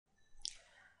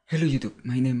Hello YouTube,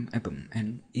 my name is Abem,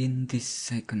 and in this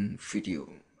second video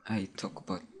I talk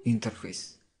about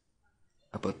interface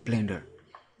about Blender.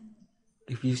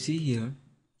 If you see here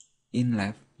in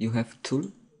left you have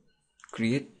tool,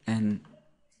 create, and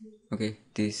okay,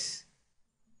 this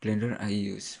Blender I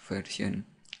use version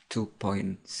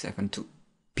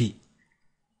 2.72b.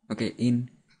 Okay, in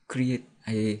create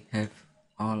I have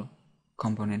all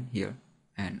component here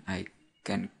and I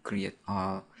can create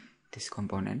all this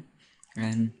component,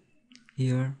 and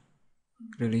here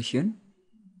relation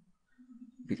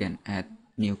we can add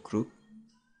new group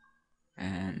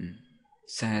and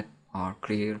set or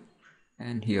clear,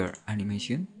 and here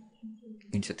animation,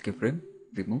 insert keyframe,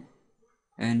 remove,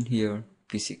 and here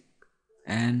physics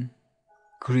and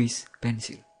grease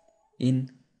pencil. In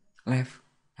left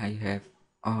I have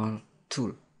all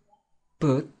tool,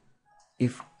 but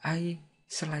if I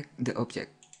select the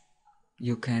object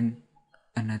you can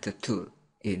another tool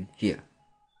in here.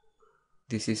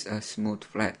 This is a smooth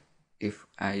flat. If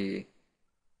I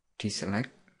deselect,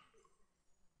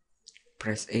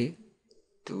 press A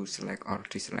to select or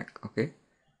deselect. Okay,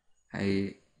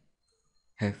 I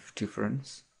have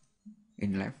difference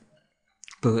in left,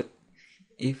 but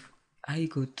if I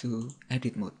go to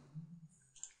edit mode,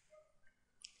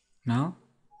 now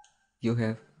you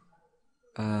have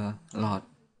a lot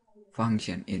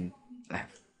function in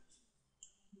left.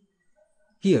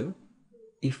 Here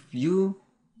if you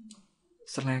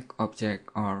select object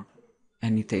or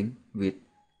anything with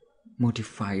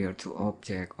modifier to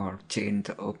object or change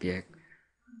the object,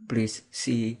 please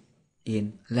see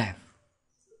in left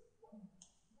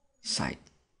side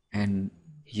and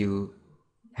you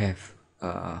have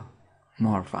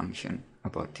more function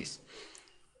about this.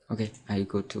 Okay, I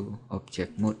go to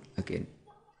object mode again.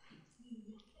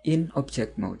 In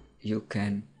object mode you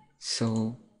can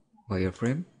show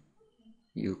wireframe,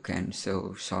 you can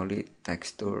show solid,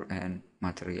 texture, and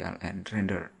material, and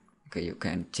render. Okay, you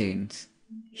can change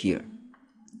here.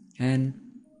 And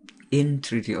in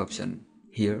 3D option,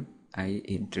 here I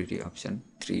in 3D option,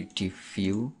 3D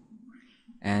view,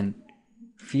 and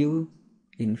view,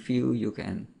 in view you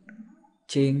can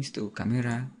change to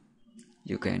camera,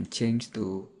 you can change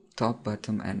to top,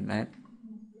 bottom, and left,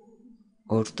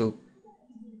 ortho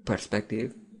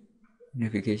perspective,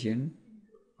 navigation,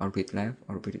 orbit left,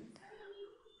 orbit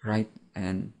right,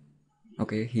 and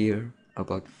okay, here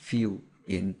about view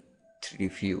in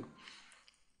 3D view.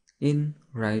 In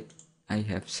right I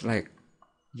have select,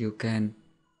 you can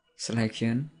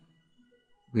selection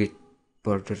with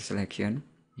border selection,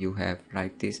 you have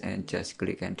like this and just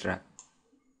click and drag,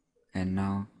 and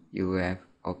now you have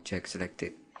object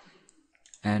selected.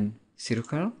 And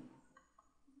circle,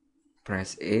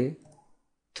 press A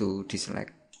to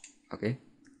deselect. Okay,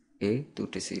 A to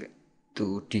deselect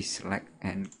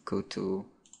and go to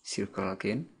circle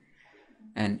again,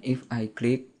 and if I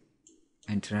click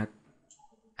and drag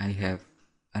I have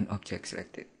an object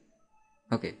selected.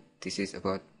 Okay, this is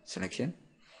about selection,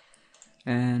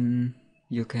 and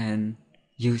you can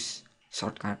use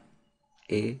shortcut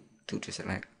A to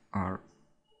deselect or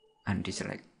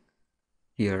undeselect.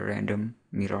 Here random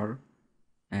mirror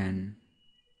and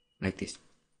like this.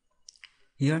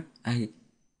 Here I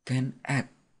can add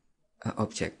an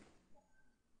object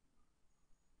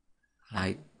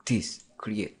like this,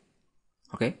 create.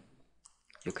 Okay,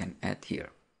 you can add here,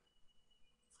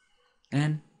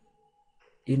 and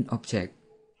in object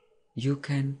you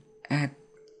can add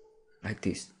like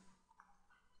this,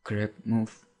 grab,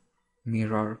 move,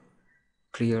 mirror,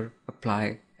 clear,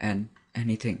 apply, and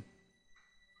anything,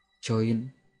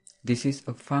 join. This is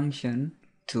a function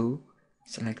to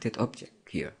selected object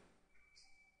here.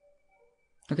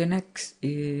 Okay, next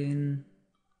in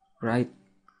right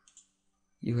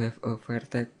you have a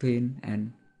vertex pin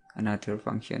and another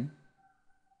function,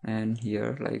 and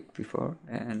here like before,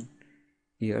 and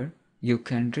here you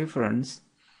can reference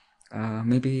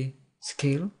maybe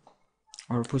scale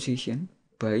or position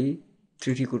by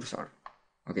 3D cursor.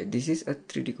 Okay, this is a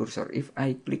 3D cursor. If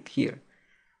I click here,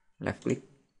 left click,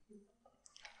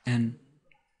 and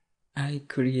I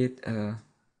create a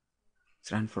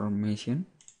transformation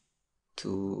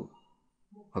to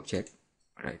object,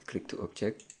 right click to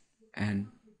object,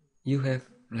 and you have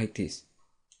like this.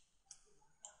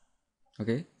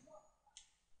 Okay,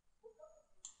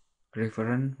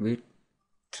 reference with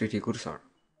 3D cursor.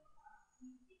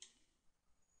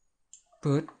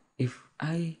 But if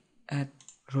I add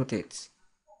rotates,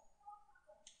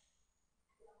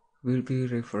 will be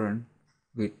reference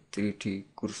with 3D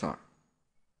cursor.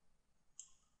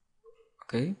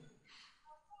 Okay,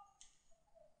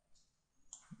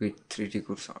 with 3D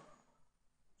cursor.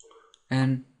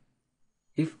 And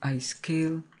if I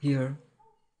scale here,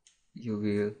 you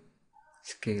will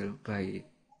scale by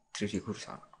 3D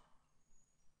cursor.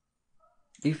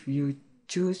 If you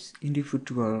choose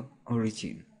individual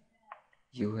origin,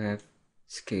 you have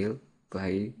scale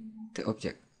by the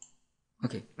object.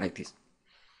 Okay, like this.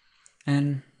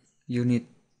 And you need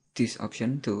this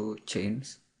option to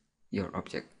change your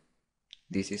object.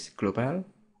 This is global,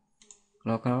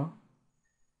 local,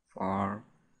 for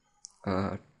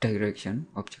direction,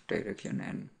 object direction,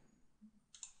 and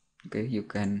okay, you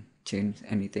can change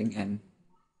anything and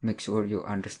make sure you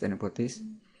understand about this.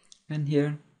 And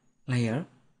here, layer.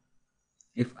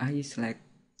 If I select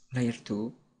layer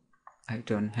 2, I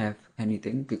don't have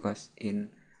anything because in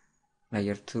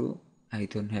layer 2 I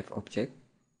don't have object.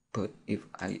 But if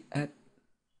I add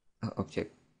an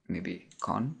object, maybe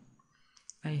cone,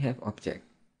 I have object.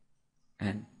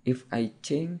 And if I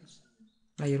change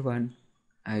layer 1,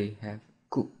 I have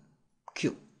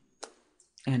cube.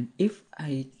 And if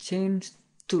I change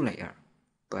 2 layer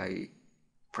by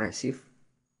press shift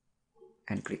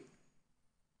and click,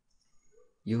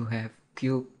 you have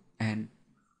cube and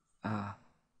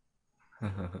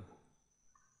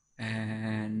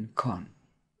and cone.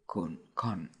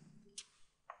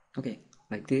 Okay,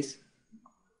 like this.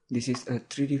 This is a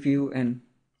 3D view, and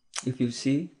if you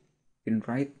see in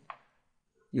right,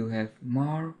 you have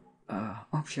more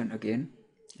option again.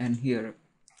 And here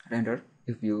render.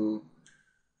 If you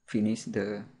finish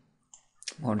the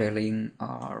modeling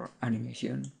or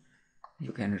animation,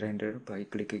 you can render by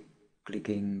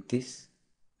clicking this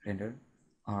render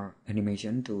or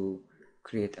animation to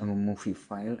create a movie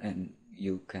file, and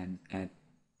you can add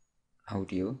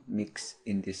audio, mix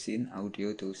in the scene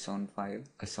audio to sound file,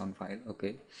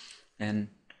 okay. And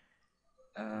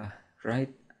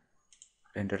right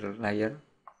render layer,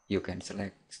 you can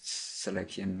select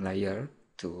selection layer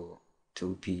to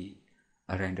be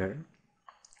a render.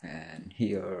 And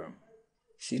here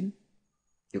scene,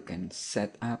 you can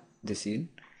set up the scene.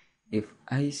 If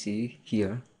I see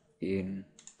here in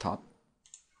top,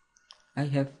 I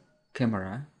have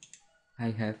camera, I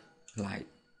have light.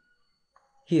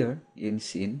 Here in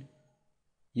scene,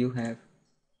 you have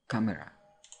camera.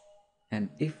 And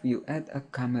if you add a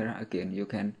camera again, you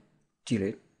can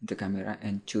delete the camera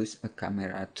and choose a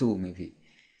camera 2 maybe.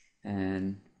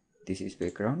 And this is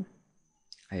background.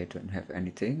 I don't have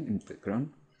anything in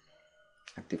background.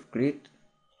 Active grid,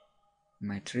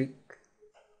 metric,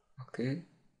 okay,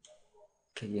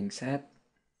 keying set,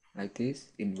 like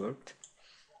this in Word.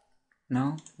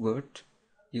 Now Word,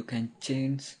 you can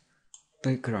change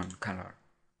background color.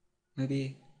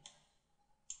 Maybe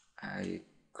I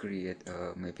create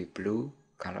a maybe blue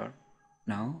color.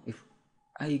 Now if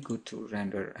I go to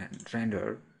render and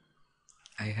render,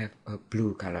 I have a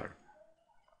blue color.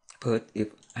 But if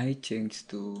I change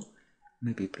to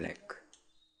maybe black,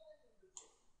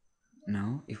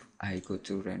 now if I go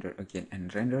to render again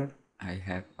and render, I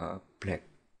have a black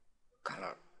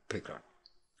color background.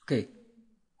 Okay,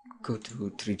 go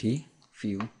to 3D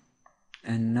view,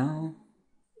 and now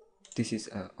this is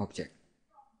an object.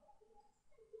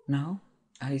 Now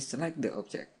I select the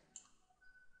object.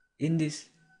 In this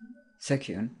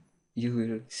section, you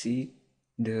will see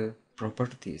the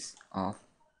properties of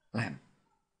lamp.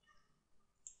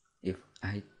 If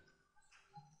I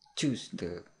choose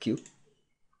the cube,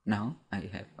 now I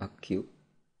have a cube.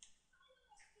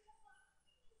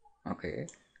 Okay,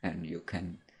 and you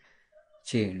can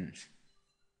change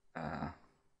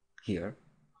here.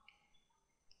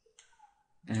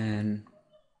 And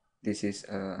this is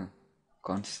a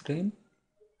constraint,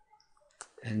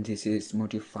 and this is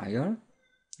modifier.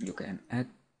 You can add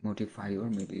modifier,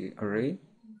 maybe array,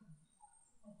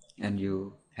 and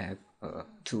you have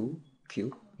 2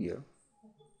 cube here.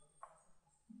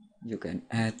 You can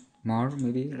add more,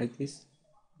 maybe like this,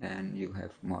 and you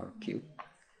have more cube.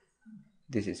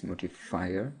 This is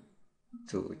modifier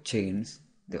to change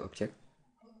the object.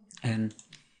 And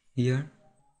here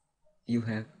you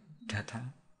have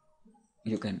data.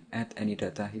 You can add any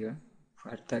data here: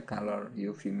 vertex, color,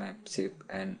 UV map, shape,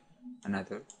 and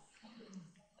another.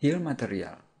 Here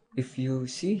material. If you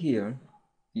see here,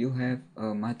 you have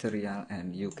a material,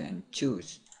 and you can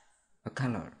choose a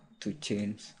color to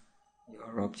change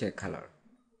your object color,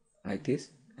 like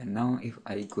this. And now if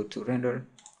I go to render,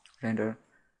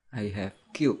 I have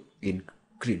cube in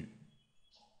green.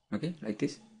 Okay, like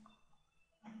this.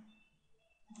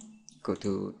 Go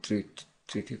to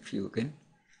 3D view again,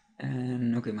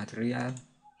 and okay, material.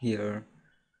 Here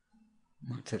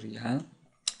material,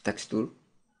 texture.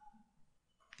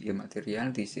 Here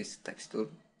material, this is texture.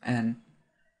 And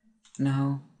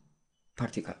now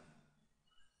particle.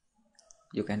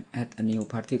 You can add a new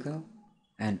particle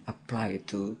and apply it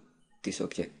to this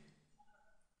object.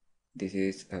 This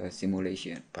is a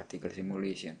simulation, particle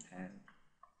simulation, and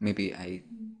maybe I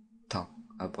talk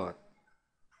about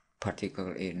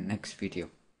particle in next video.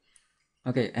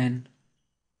 Okay, and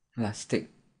last thing,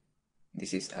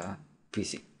 this is a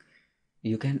physics.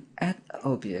 You can add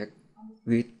object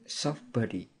with soft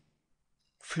body,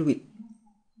 fluid,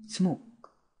 smoke,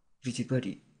 rigid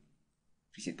body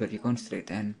constraint,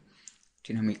 and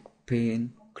dynamic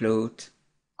pain, cloth,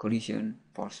 collision,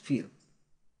 force field.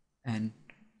 And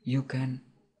you can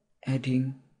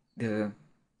adding the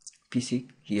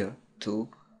physics here to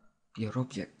your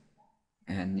object,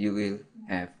 and you will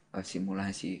have a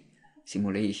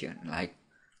simulation like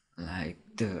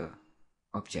the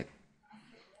object.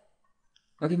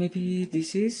 Okay, maybe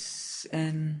this is,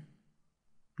 and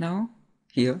now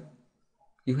here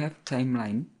you have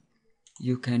timeline.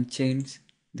 You can change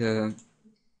the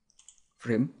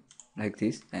frame like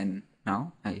this, and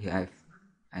now I have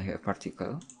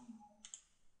particle,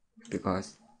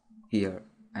 because here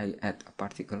I add a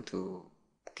particle to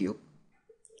cube,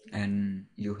 and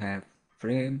you have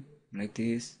frame like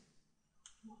this.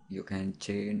 You can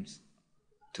change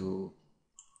to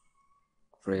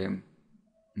frame.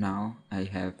 Now I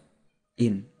have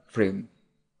in frame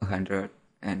 100,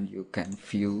 and you can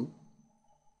view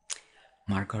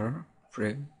marker,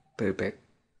 frame, playback,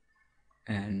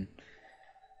 and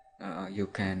you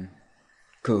can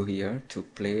go here to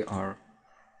play or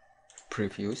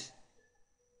previous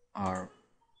or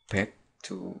back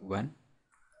to one,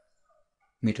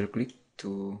 middle click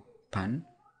to pan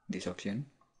this option,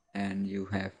 and you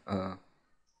have a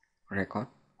record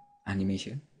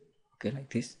animation, okay, like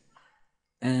this.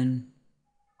 And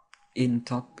in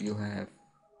top you have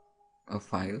a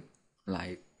file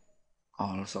like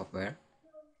all software,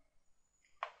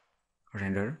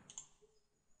 render,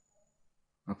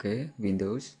 okay,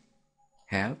 Windows,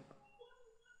 help,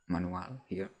 manual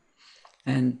here.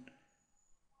 And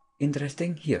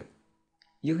interesting here,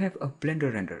 you have a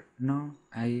Blender render. Now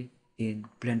I in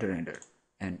Blender render,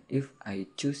 and if I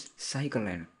choose cycle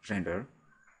render,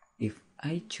 if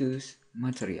I choose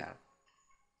material,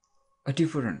 a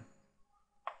different.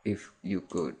 If you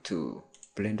go to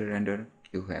Blender render,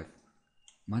 you have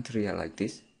material like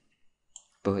this,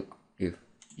 but if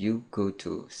you go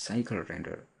to cycle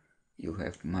render, you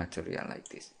have material like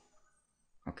this,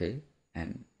 okay,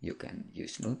 and you can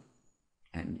use node,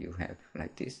 and you have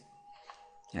like this.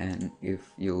 And if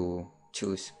you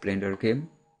choose Blender game,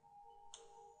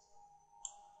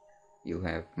 you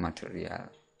have material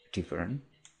different,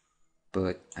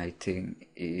 but I think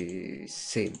is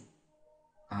same.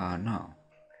 Now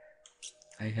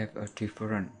I have a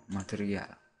different material,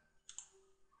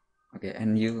 okay,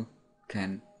 and you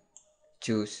can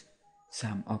choose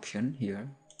some option here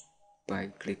by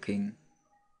clicking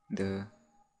the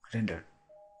render,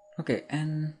 okay.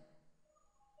 And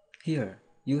here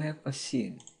you have a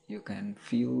scene. You can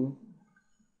view,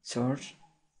 search,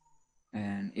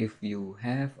 and if you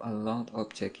have a lot of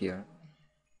object here,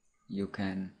 you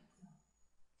can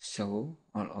show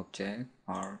all object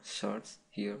or search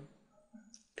here,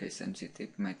 case sensitive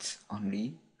match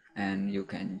only, and you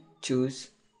can choose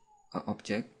an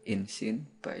object in scene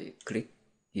by click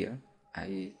here.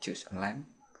 I choose a lamp,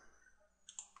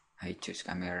 I choose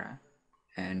camera,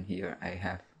 and here I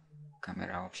have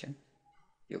camera option.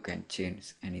 You can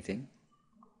change anything.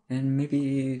 And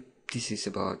maybe this is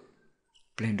about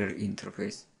Blender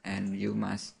interface, and you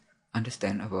must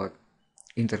understand about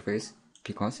interface,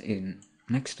 because in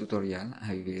next tutorial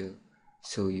I will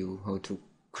show you how to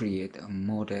create a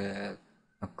model,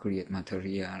 create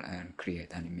material, and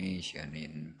create animation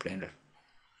in Blender.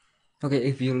 Okay,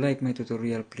 if you like my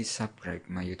tutorial, please subscribe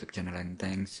my YouTube channel, and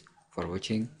thanks for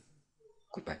watching.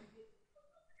 Goodbye.